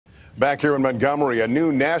Back here in Montgomery, a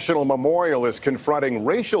new national memorial is confronting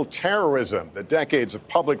racial terrorism. The decades of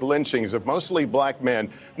public lynchings of mostly black men,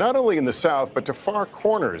 not only in the South, but to far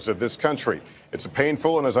corners of this country. It's a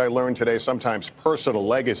painful and, as I learned today, sometimes personal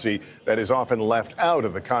legacy that is often left out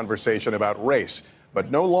of the conversation about race, but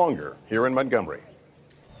no longer here in Montgomery.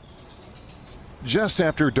 Just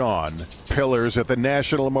after dawn, pillars at the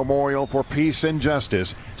National Memorial for Peace and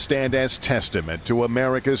Justice stand as testament to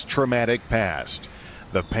America's traumatic past.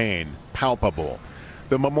 The pain palpable.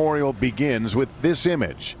 The memorial begins with this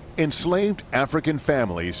image: enslaved African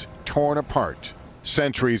families torn apart.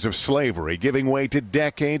 Centuries of slavery giving way to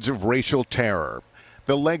decades of racial terror.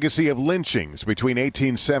 The legacy of lynchings between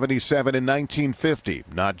 1877 and 1950,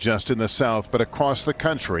 not just in the South but across the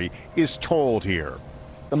country, is told here.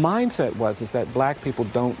 The mindset is that black people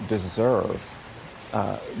don't deserve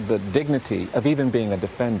the dignity of even being a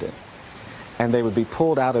defendant. And they would be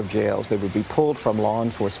pulled out of jails, they would be pulled from law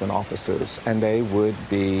enforcement officers, and they would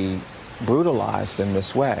be brutalized in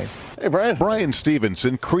this way. Hey, Bryan. Bryan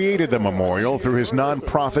Stevenson created the memorial through his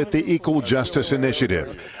nonprofit, the Equal Justice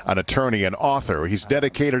Initiative. An attorney and author, he's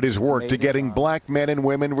dedicated his work to getting black men and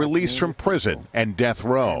women released from prison and death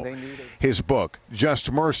row. His book,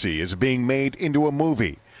 Just Mercy, is being made into a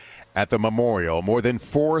movie. At the memorial, more than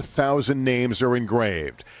 4,000 names are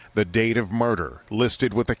engraved. The date of murder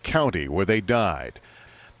listed with the county where they died.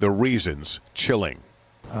 The reasons chilling.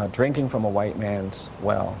 Drinking from a white man's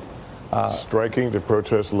well. Striking to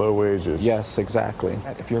protest low wages. Yes, exactly.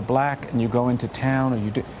 If you're black and you go into town,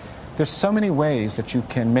 or there's so many ways that you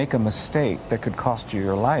can make a mistake that could cost you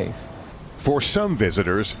your life. For some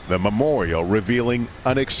visitors, the memorial revealing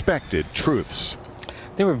unexpected truths.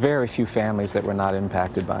 There were very few families that were not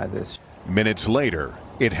impacted by this. Minutes later,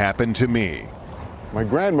 it happened to me. My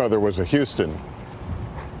grandmother was a Houston,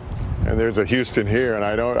 and there's a Houston here, and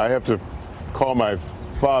I have to call my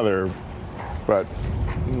father, but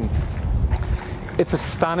it's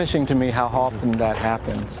astonishing to me how often that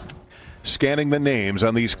happens. Scanning the names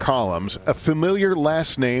on these columns, a familiar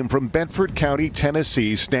last name from Bedford County,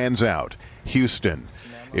 Tennessee stands out: Houston.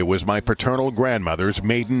 It was my paternal grandmother's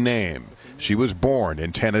maiden name. She was born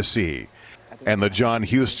in Tennessee. And the John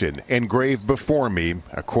Houston engraved before me,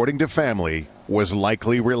 according to family, was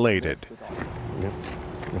likely related. Yep.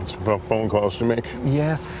 That's phone calls to make.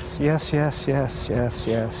 Yes,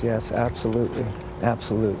 absolutely,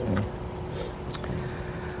 absolutely.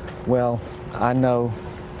 Well, I know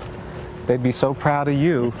they'd be so proud of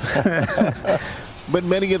you. But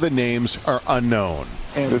many of the names are unknown.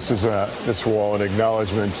 And this is this wall an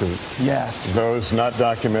acknowledgement to those not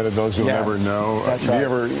documented, those you'll never know. That's do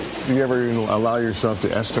right. you ever allow yourself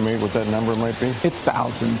to estimate what that number might be? It's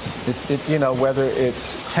thousands. You know, whether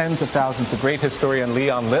it's tens of thousands. The great historian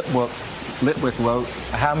Leon Litwick wrote,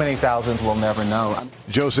 "How many thousands we'll never know."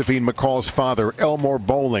 Josephine McCall's father, Elmore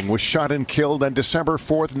Bowling, was shot and killed on December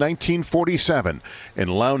 4th, 1947 in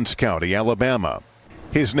Lowndes County, Alabama.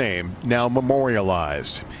 His name now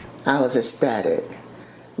memorialized. I was ecstatic.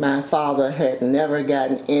 My father had never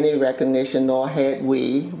gotten any recognition, nor had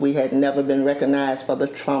we. We had never been recognized for the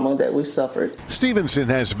trauma that we suffered. Stevenson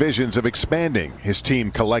has visions of expanding, his team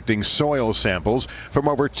collecting soil samples from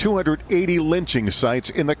over 280 lynching sites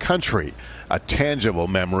in the country, a tangible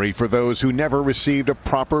memory for those who never received a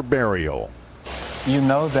proper burial. You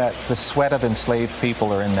know that the sweat of enslaved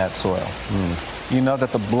people are in that soil. You know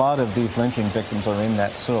that the blood of these lynching victims are in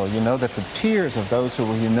that soil. You know that the tears of those who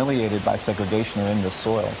were humiliated by segregation are in this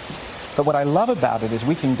soil. But what I love about it is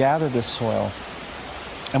we can gather this soil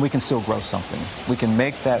and we can still grow something. We can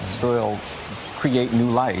make that soil create new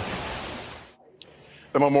life.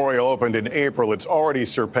 The memorial opened in April. It's already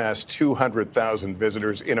surpassed 200,000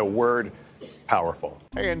 visitors. In a word, powerful.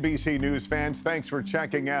 Hey, NBC News fans, thanks for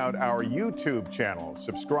checking out our YouTube channel.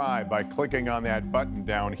 Subscribe by clicking on that button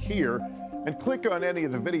down here, and click on any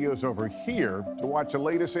of the videos over here to watch the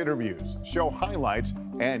latest interviews, show highlights,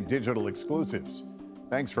 and digital exclusives.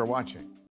 Thanks for watching.